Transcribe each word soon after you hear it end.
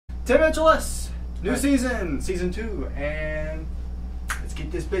10 minutes or less. New season, season 2, and let's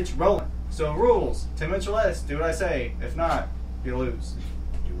get this bitch rolling. So rules: 10 minutes or less. Do what I say. If not, you lose.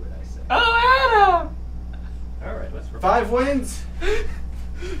 Do what I say. Oh, Adam! All right, let's. 5 wins.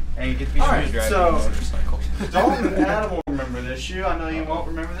 And you get to be Alright, driving so- a motorcycle. Dalton and Adam will remember this shoe. I know you won't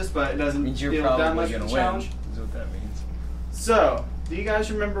remember this, but it doesn't Means you're feel that probably much of gonna a win. challenge. Is what that means. So, do you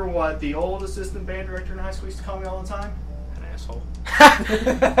guys remember what the old assistant band director in high school used to call me all the time? An asshole.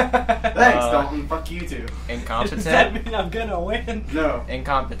 Thanks, Dalton. Fuck you too. Does that Incompetent. mean I'm gonna win? No.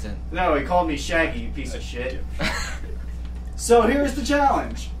 Incompetent. No, he called me Shaggy, you piece of shit. So here's the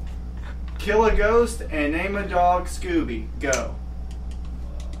challenge. Kill a ghost and name a dog Scooby. Go.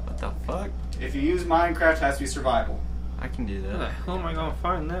 What the fuck? If you use Minecraft, it has to be survival. I can do Where the that. hell am I gonna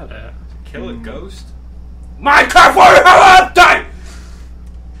find that at? Kill a ghost? Minecraft Warrior Update!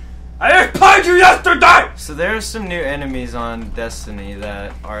 I just played you yesterday! So there are some new enemies on Destiny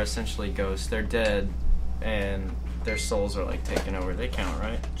that are essentially ghosts. They're dead, and their souls are like taken over. They count,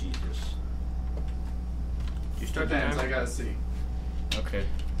 right? Jesus. You start the Depends, I timer? gotta see. Okay.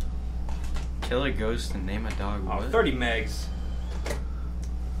 Kill a ghost and name a dog. Oh, What? 30 megs.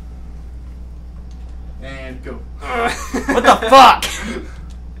 And go. What the fuck?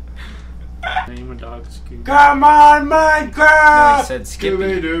 Name a dog Scooby. Come on, No, Minecraft! he said Skippy.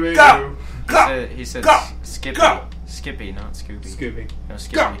 Scooby-Doo. Go! He said Go! Skippy. Go! Skippy, not Scooby. Scooby. No,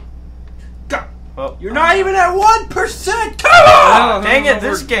 Skippy. Go! Well, You're not even at 1%! Come on! dang it,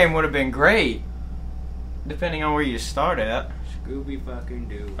 this game would have been great. Depending on where you start at. Scooby fucking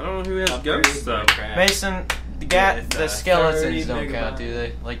Doo. I don't know who has Upgrade ghosts though. Minecraft. Mason, the With, the 30 skeletons don't megabytes. count, do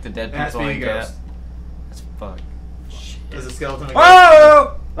they? Like the dead It has to people be a and cat. ghost. That's fucked. There's a skeleton.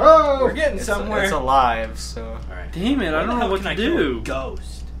 Oh! Oh! We're getting It's, somewhere. it's alive, so. Alright. Damn it, I Where don't the know hell what can to I kill a do.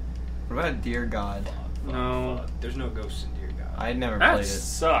 Ghost. What about Dear God? No. Fuck. There's no ghosts in Dear God. I never That played it.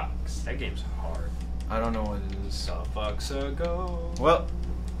 sucks. That game's hard. I don't know what it is. So fuck's a go. Well,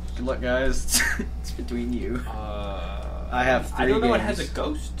 good luck, guys. It's between you. I have I 3 don't know what games. has a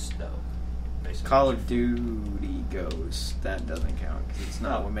ghost though. Mason. Call of Duty Ghost. That doesn't count because it's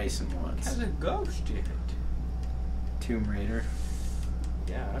not what Mason wants. has a ghost in it. Tomb Raider.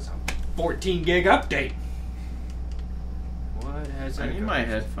 Yeah, that's a 14 gig update. What has I a need ghost? my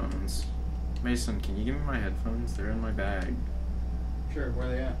headphones. Mason, can you give me my headphones? They're in my bag. Sure, where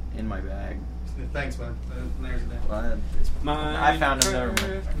are they at? In my bag. Thanks, bud. There's that. Well, I found them. Never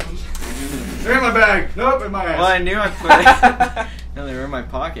mind. They're in my bag. Nope, in my ass. Well, I knew I put. No, they were in my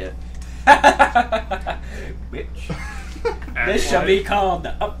pocket. Bitch. This shall be called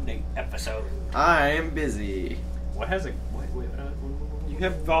the update episode. I am busy. What has a wait? You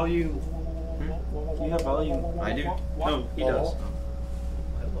have volume. You have volume. I do. No, he does.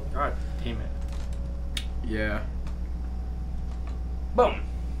 God damn it. Yeah. Boom.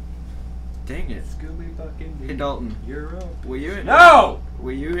 Dang it. Scooby fucking. Hey Dalton, You're up. will you No.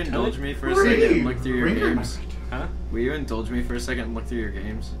 will you indulge me for a Read. second and look through your Read your games? mind. Huh? Will you indulge me for a second and look through your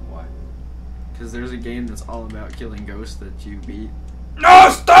games? Why? Because there's a game that's all about killing ghosts that you beat. No,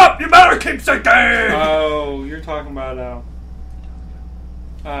 stop! You better keep saying. Oh, you're talking about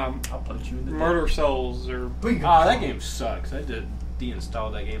I'll punch you in the Murder Souls or Oh, that game sucks. I did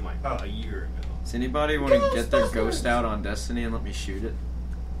deinstall that game like Oh. a year ago. Does anybody want to get their ghost out on Destiny and let me shoot it?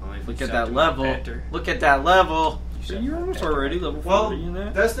 Only if Look you at suck that to level. my panther. Look at that level. So you're almost already level 40 Well, in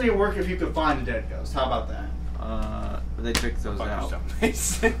that? Destiny would work if you could find a dead ghost. How about that? They took those Fuck out. yourself,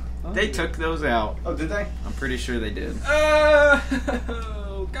 Mason. They took those out. Oh, did they? I'm pretty sure they did.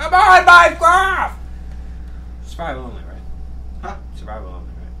 Oh, come on, Minecraft! Survival only, right? Huh? Survival only,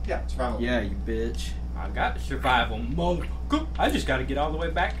 right? Yeah, survival. Yeah, you bitch. I got survival mode. I just got to get all the way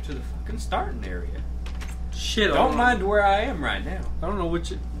back to the fucking starting area. Shit, Don't mind where I am right now. I don't know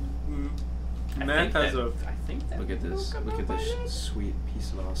which. I Math think has that- a. I think that Look at this. will come Look at up this right sweet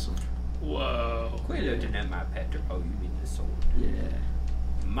piece of awesome. Whoa. Quit looking at my pet. Oh, you mean this sword? Yeah.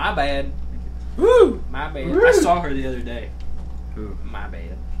 My bad. Woo! My bad. Woo! I saw her the other day. Who? My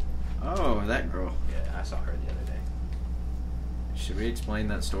bad. Oh, that girl. Yeah, I saw her the other day. Should we explain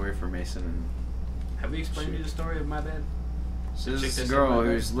that story for Mason? And Have we explained to you the story of my bad? so Check this is this a girl out,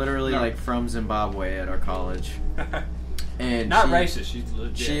 my who's literally No. like from Zimbabwe at our college, and Not she, racist. She's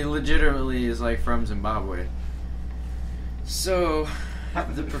legit. She legitimately is like from Zimbabwe. So,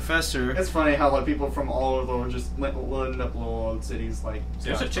 the professor. It's funny how like people from all over the world just end up little old cities like.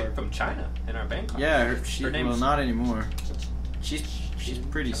 There's a chick from China in our band class. Yeah, Her name's well, not anymore. She's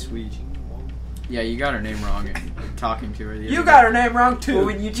pretty sweet. Yeah, you got her name wrong. Talking to her. The You other got day. her name wrong too. Well,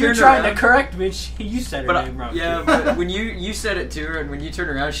 when you You're turned trying around- to correct me. You said her But name wrong. yeah, too. but when you said it to her, and when you turn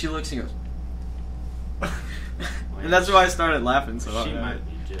around, she looks and goes. And that's why I started laughing so She hard.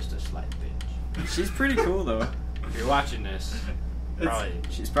 might be just a slight bitch. She's pretty cool though. If you're watching this,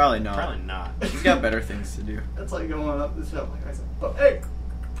 She's probably not. Probably not. She's got better things to do. That's like going up this hill. Like I said, oh, hey.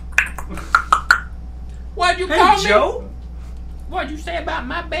 What'd you call me? Joe? What'd you say about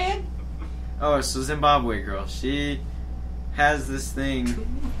my bed? Oh, so Zimbabwe girl. She has this thing.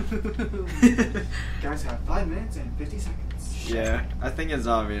 Guys have 5 minutes and 50 seconds. Yeah, I think it's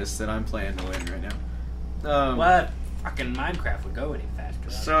obvious that I'm playing to win right now. What? Fucking Minecraft would go any faster.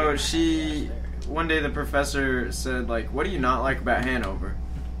 So one day the professor said, like, what do you not like about Hanover?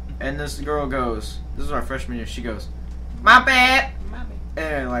 And this girl goes, this is our freshman year, she goes, my bad!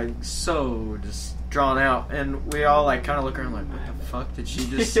 And like, so just drawn out. And we all like kind of look around like, what the fuck did she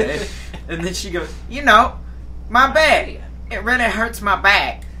just say? And then she goes, you know, my back. It really hurts my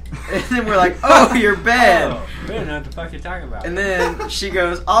back. And then we're like, oh, your bed. Oh, we don't know what the fuck you're talking about. And then she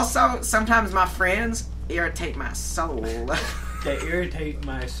goes, also, sometimes my friends irritate my soul. They irritate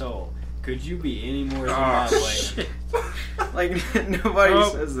my soul. Could you be any more Zimbabwean? Like, nobody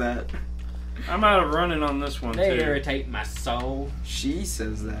says that. I'm out of running on this one, They too. irritate my soul. She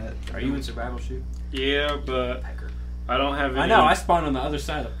says that. Are you in survival shoot? Yeah, but Pecker. I don't have any... I know, I spawned on the other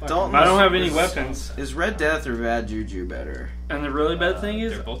side of the fucking... I don't have any weapons. Is Red Death or Bad Juju better? And the really bad thing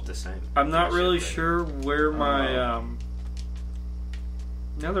is... They're both the same. I'm not really sure where my,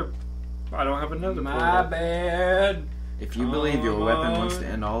 another... I don't have another My portal. bad. If you believe your weapon wants to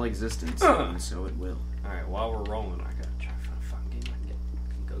end all existence, then so it will. Alright, while we're rolling, I gotta try to find a fucking game I can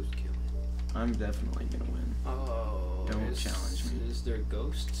get ghost kill in. I'm definitely gonna win. Oh. Don't challenge me. Is there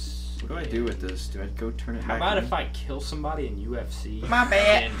ghosts? What do I do with this? Do I go turn it How back about on? if I kill somebody in UFC? My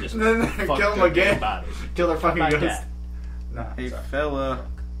bad. And just Then fuck kill 'em their again. dead bodies? Kill their fucking Like ghost. that. Nah, Hey, sorry. fella.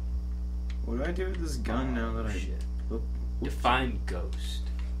 What do I do with this gun now that I... Shit. Whoop. Define ghost.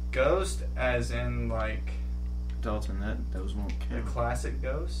 Ghost, as in like Dalton, those won't the count. classic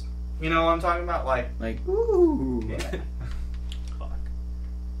ghost. You know what I'm talking about? Like, Ooh. yeah. Fuck.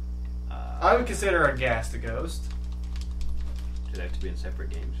 I would consider a ghast a ghost. Do they have to be in separate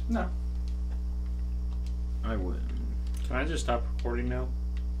games? No. I wouldn't. Can I just stop recording now?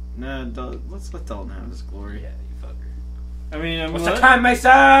 Nah, let's let Dalton have his glory. Yeah, you fucker. I mean, I'm What's the time, Mason?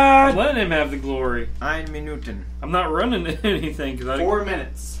 letting him have the glory. 1 Minuten. I'm not running anything because 4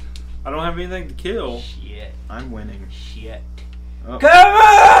 minutes. I don't have anything to kill. Shit. I'm winning. Shit. Oh. Come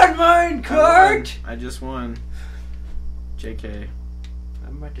on, minecart! I just won. JK.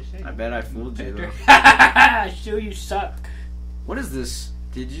 I'm about to say. I bet I fooled you though. Sure you suck. What is this?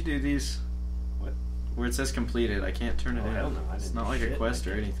 Did you do these? What? Where it says completed. I can't turn it Oh, in. hell no, I It's didn't not do like a shit quest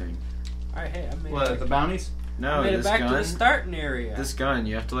like or that. anything. Alright, hey, I made What, it. the bounties? No, I made it this back gun. to the starting area. This gun,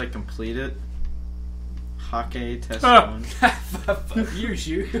 you have to like complete it. Hake test Ah. 1. Fuck you,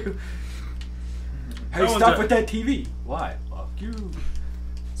 shoot. Hey, That stop one's with that TV. Why? Fuck you.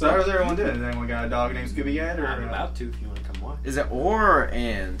 So how's everyone doing? Has anyone got a dog named Scooby yet? Or I'm about to if you want to come watch. Is it or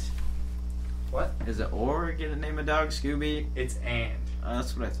and? What? Is it or get a name a dog Oh, Scooby? It's and.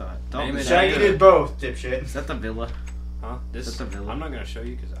 That's what I thought. Name Dalton, it is Shaggy that did both, dipshit. Is that the villa? Huh? This That's a villa. I'm not gonna show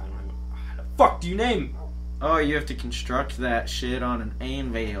you because I don't know. How the fuck do you name? Oh, you have to construct that shit on an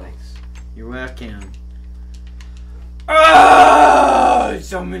anvil. Thanks. You're welcome. Oh,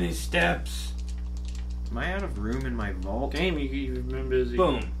 so many steps. Am I out of room in my vault? Damn, you've been busy.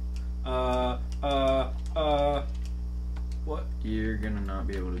 Boom. What? You're gonna not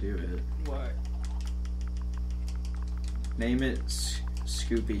be able to do it. What? Name it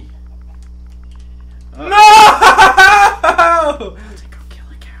Scoopy. No! Go kill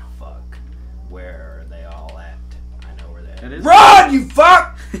a cow. Fuck. Where are they all at? I know where they're That at. is- Run, you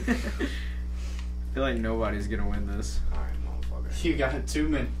fuck! I feel like nobody's gonna win this. Alright, motherfucker. You got 2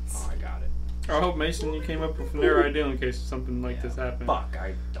 minutes. Oh, I got it. I hope, Mason, you came up with an idea in case something like this happened. Fuck,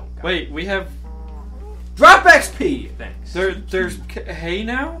 I don't got Wait, it. we have... Drop XP! Thanks. There's hay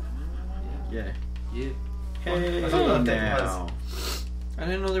now? Yeah. Yeah. Hey I thought that now. I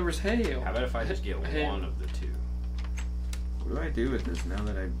didn't know there was hay. How about if I just get Hey. one of the two? What do I do with this now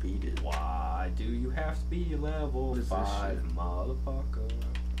that I beat it? Why do you have to be level What is this 5, shit? motherfucker?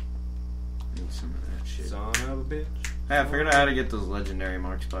 Need some of that shit. Son of a bitch. Hey, I figured out how to get those legendary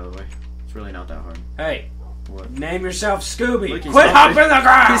marks, by the way. It's really not that hard. Hey, What? name yourself Scooby. Look, he's Quit humping. humping the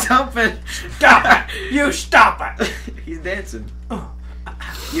ground! He's humping! Stop it! You stop it! He's dancing.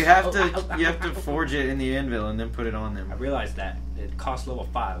 You have to forge it in the anvil and then put it on I them. realized that. It costs level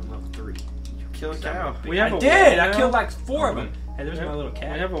 5 and level 3. Kill a cow. We have I a did! wall I now? killed like 4 of them. Hey, there's We my have- little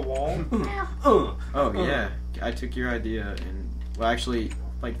cat. We have a wall. Oh yeah, I took your idea and well, actually,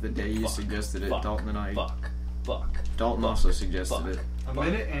 like the day you suggested it, fuck, Dalton and I. Fuck. Dalton fuck, also suggested fuck. it. A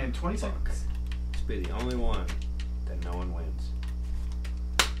minute and 20 Fuck. seconds. To be the only one that no one wins.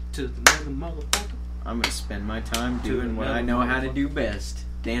 to the motherfucker. I'm gonna spend my time doing what I know how to do best.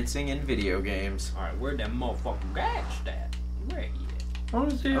 Dancing in video games. Alright, where'd that motherfucking guy at? Where he at? What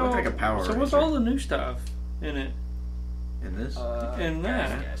is the I look like a Power So what's Ranger. all the new stuff in it? In this? In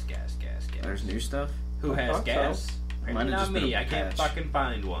that. Gas. There's new stuff? Who I has thought gas? so. Might have Not just been me. a I can't patch. fucking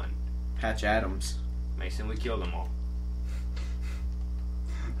find one. Patch Adams. Mason, we killed them all.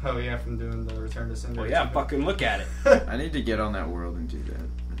 Oh yeah, from doing the Return to Sender. Well, yeah, fucking look at it. I need to get on that world and do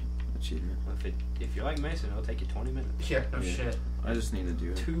that achievement. If you're like Mason, it'll take you 20 minutes. Yeah, no Yeah. shit. I just need to do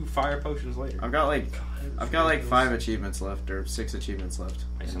it. 2 fire potions later. I've got like 5 achievements left, or 6 achievements left.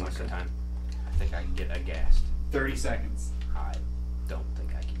 Mason, what's the time? I think I can get a gassed. 30 seconds. I don't think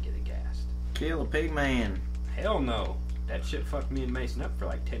I can get a gassed. Kill a pig man. Hell no. That shit fucked me and Mason up for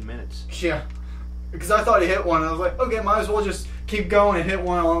like 10 minutes. Yeah. Because I thought he hit one, and I was like, okay, might as well just keep going and hit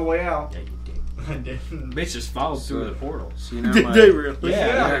one on the way out. Yeah, you did. I didn't. Bitch just followed through So- the portal. So you know Did my, they really? Yeah,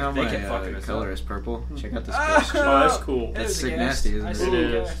 you know how they my kept fucking us color up. is purple? Check out this Ah! first. Oh, that's cool. That's It was sick a nasty, isn't I it? said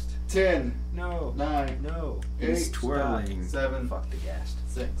It is. gassed. 10, No. 9, No. 8, He's twirling. 7, Fuck the gassed.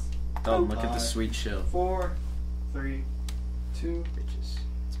 6, Dalton, look at the 5, sweet shell. 4, 3, 2. Bitches.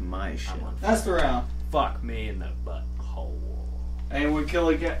 It's my shit. I'm on That's the round. Fuck me in the butthole. And we kill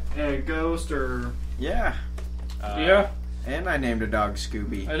a ghost or... Yeah. Yeah, And I named a dog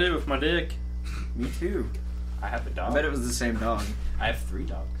Scooby. I did with my dick. Me too. I have a I dog. bet it was the same dog. I have 3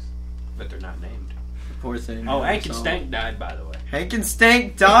 dogs, but they're not named. Poor thing. Oh, Hank and So- Stank died, by the way. Hank and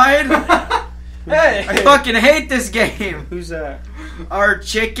Stank died? Hey! I fucking hate this game. Who's that? Our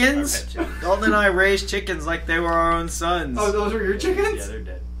chickens. Our pet chickens. Dalton and I raised chickens like they were our own sons. Oh, those are your Yeah, chickens? they're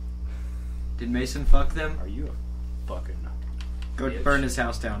dead. Did Mason fuck them? Are you a fucking... Go bitch. burn his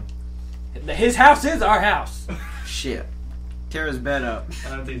house down. His house is our house. Shit. Tear his bed up.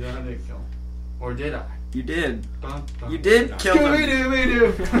 I don't think I did kill him. Or did I? You did. Bum, bum. You did kill him.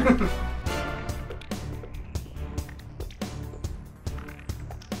 Scooby-Doo.